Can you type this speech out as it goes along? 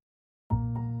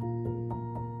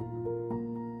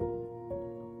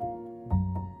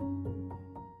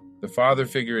The father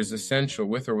figure is essential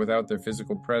with or without their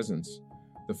physical presence.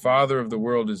 The father of the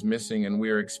world is missing, and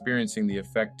we are experiencing the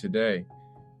effect today.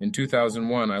 In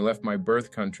 2001, I left my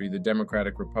birth country, the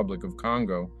Democratic Republic of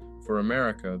Congo, for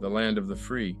America, the land of the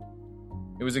free.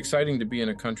 It was exciting to be in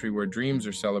a country where dreams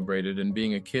are celebrated and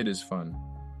being a kid is fun.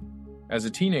 As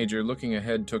a teenager, looking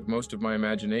ahead took most of my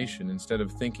imagination instead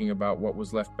of thinking about what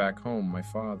was left back home, my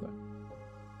father.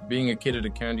 Being a kid at a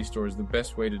candy store is the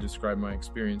best way to describe my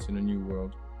experience in a new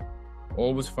world.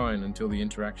 All was fine until the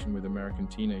interaction with American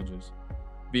teenagers.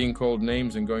 Being called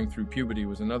names and going through puberty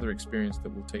was another experience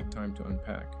that will take time to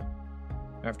unpack.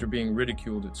 After being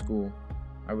ridiculed at school,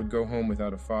 I would go home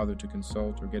without a father to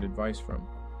consult or get advice from.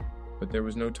 But there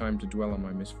was no time to dwell on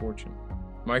my misfortune.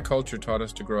 My culture taught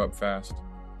us to grow up fast.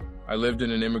 I lived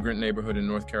in an immigrant neighborhood in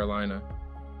North Carolina,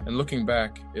 and looking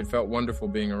back, it felt wonderful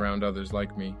being around others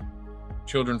like me,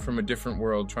 children from a different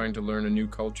world trying to learn a new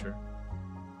culture.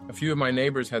 A few of my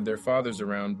neighbors had their fathers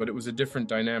around, but it was a different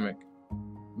dynamic.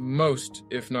 Most,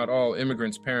 if not all,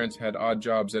 immigrants' parents had odd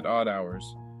jobs at odd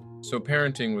hours, so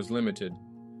parenting was limited.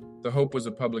 The hope was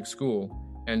a public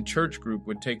school, and church group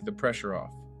would take the pressure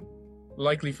off.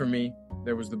 Likely for me,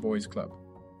 there was the boys' club.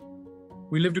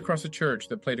 We lived across a church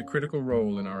that played a critical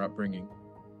role in our upbringing.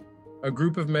 A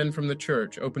group of men from the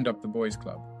church opened up the boys'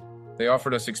 club. They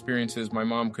offered us experiences my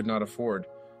mom could not afford,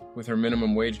 with her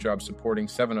minimum wage job supporting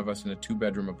 7 of us in a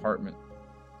 2-bedroom apartment.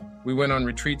 We went on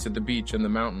retreats at the beach and the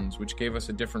mountains, which gave us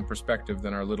a different perspective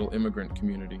than our little immigrant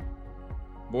community.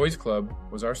 Boys' Club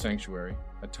was our sanctuary,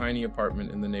 a tiny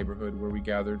apartment in the neighborhood where we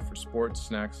gathered for sports,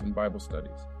 snacks, and Bible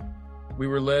studies. We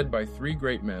were led by 3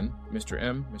 great men, Mr.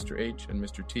 M, Mr. H, and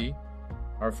Mr. T,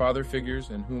 our father figures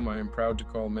and whom I am proud to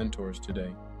call mentors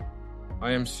today.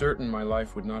 I am certain my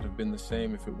life would not have been the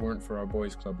same if it weren't for our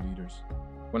Boys' Club leaders.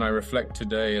 When I reflect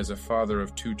today as a father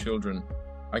of 2 children,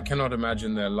 I cannot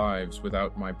imagine their lives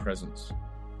without my presence.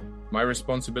 My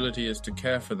responsibility is to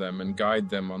care for them and guide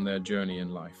them on their journey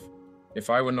in life. If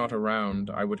I were not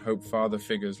around, I would hope father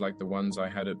figures like the ones I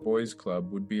had at Boys'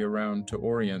 Club would be around to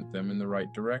orient them in the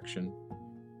right direction.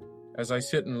 As I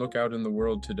sit and look out in the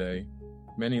world today,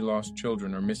 many lost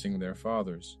children are missing their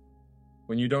fathers.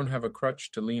 When you don't have a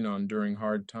crutch to lean on during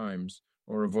hard times,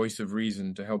 or a voice of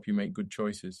reason to help you make good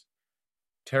choices,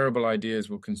 terrible ideas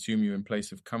will consume you in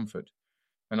place of comfort,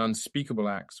 and unspeakable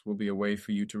acts will be a way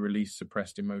for you to release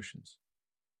suppressed emotions.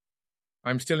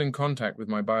 I'm still in contact with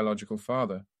my biological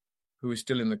father, who is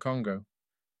still in the Congo,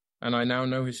 and I now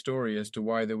know his story as to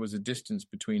why there was a distance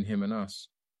between him and us.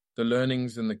 The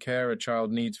learnings and the care a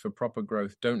child needs for proper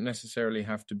growth don't necessarily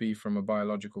have to be from a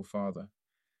biological father.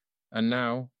 And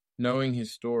now, knowing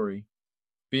his story,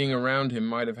 being around him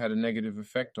might have had a negative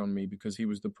effect on me because he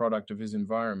was the product of his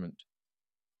environment.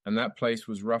 And that place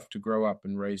was rough to grow up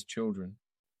and raise children.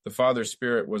 The father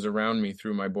spirit was around me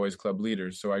through my Boys' Club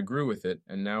leaders, so I grew with it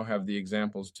and now have the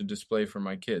examples to display for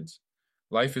my kids.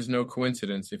 Life is no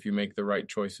coincidence if you make the right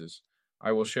choices.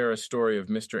 I will share a story of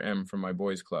Mr. M from my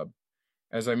Boys' Club.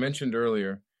 As I mentioned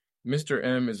earlier, Mr.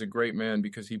 M is a great man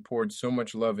because he poured so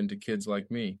much love into kids like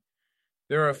me.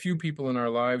 There are a few people in our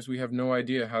lives we have no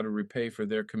idea how to repay for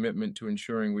their commitment to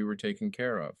ensuring we were taken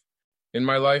care of. In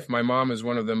my life, my mom is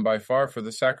one of them by far for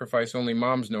the sacrifice only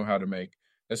moms know how to make,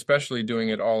 especially doing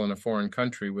it all in a foreign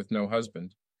country with no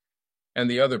husband. And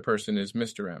the other person is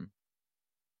Mr. M.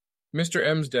 Mr.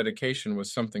 M's dedication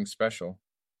was something special.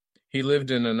 He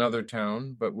lived in another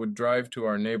town, but would drive to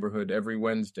our neighborhood every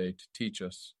Wednesday to teach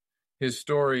us. His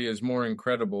story is more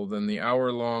incredible than the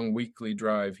hour-long weekly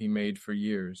drive he made for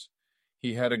years.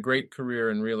 He had a great career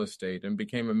in real estate and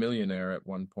became a millionaire at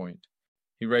one point.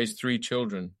 He raised 3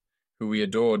 children, who we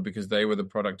adored because they were the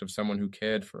product of someone who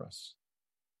cared for us.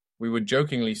 We would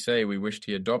jokingly say we wished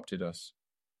he adopted us,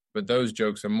 but those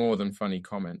jokes are more than funny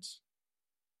comments.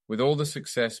 With all the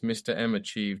success Mr. M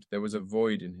achieved, there was a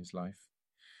void in his life.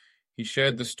 He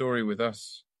shared the story with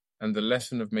us, and the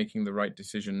lesson of making the right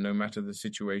decision no matter the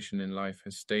situation in life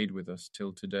has stayed with us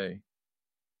till today.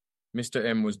 Mr.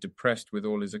 M was depressed with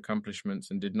all his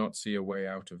accomplishments and did not see a way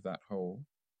out of that hole.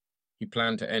 He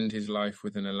planned to end his life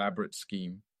with an elaborate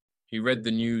scheme. He read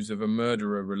the news of a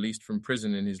murderer released from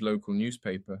prison in his local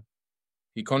newspaper.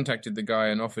 He contacted the guy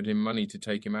and offered him money to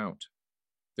take him out.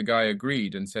 The guy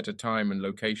agreed and set a time and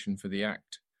location for the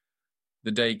act.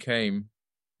 The day came,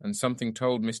 and something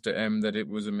told Mr. M that it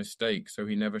was a mistake, so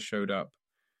he never showed up,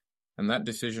 and that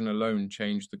decision alone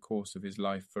changed the course of his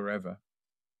life forever.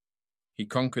 He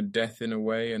conquered death in a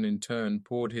way and in turn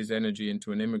poured his energy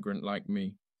into an immigrant like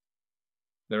me.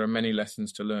 There are many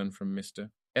lessons to learn from Mr.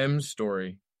 M's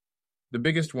story. The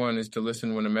biggest one is to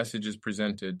listen when a message is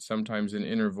presented, sometimes in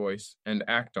inner voice, and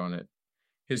act on it.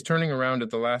 His turning around at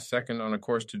the last second on a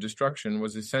course to destruction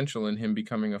was essential in him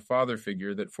becoming a father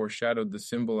figure that foreshadowed the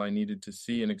symbol I needed to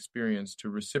see and experience to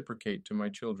reciprocate to my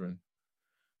children.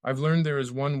 I've learned there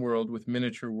is one world with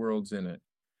miniature worlds in it.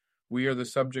 We are the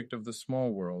subject of the small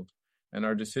world, and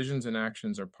our decisions and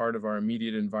actions are part of our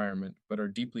immediate environment, but are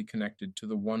deeply connected to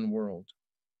the one world.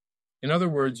 In other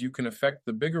words, you can affect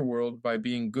the bigger world by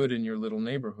being good in your little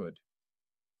neighborhood.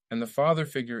 And the father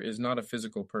figure is not a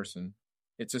physical person.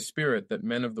 It's a spirit that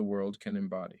men of the world can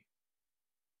embody.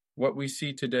 What we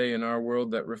see today in our world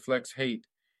that reflects hate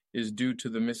is due to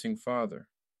the missing father.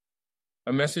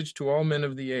 A message to all men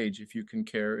of the age, if you can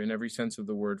care, in every sense of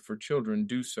the word, for children,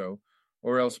 do so,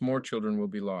 or else more children will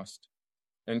be lost,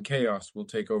 and chaos will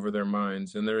take over their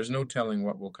minds, and there is no telling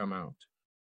what will come out.